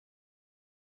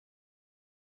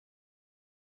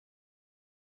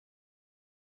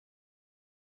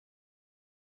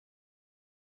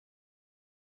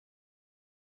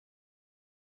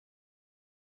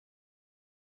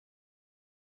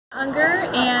Unger,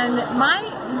 and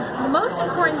the most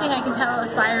important thing I can tell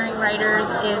aspiring writers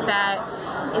is that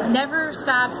it never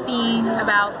stops being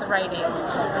about the writing.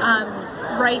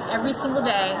 Write every single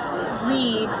day,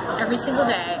 read every single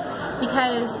day,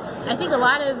 because I think a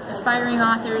lot of aspiring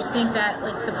authors think that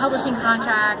like the publishing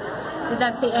contract,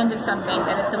 that's the end of something,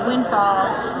 that it's a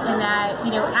windfall, and that,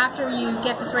 you know, after you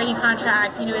get this writing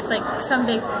contract, you know, it's like some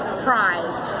big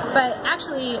prize. But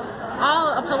actually,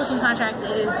 all a publishing contract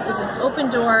is an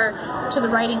open door to the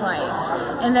writing life,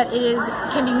 and that it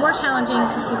can be more challenging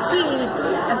to succeed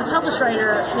as a published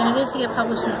writer than it is to get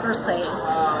published in the first place.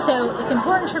 So it's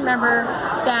important to remember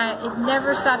that it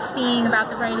never stops being about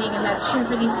the writing, and that's true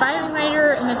for the aspiring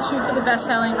writer, and that's true for the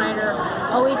best-selling writer.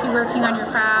 Always be working on your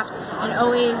craft, and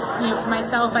always, you know, for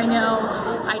myself, I know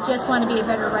I just want to be a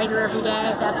better writer every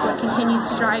day. That's what continues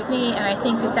to drive me, and I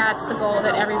think that that's the goal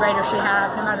that every writer should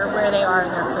have, no matter where they are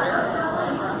in their career.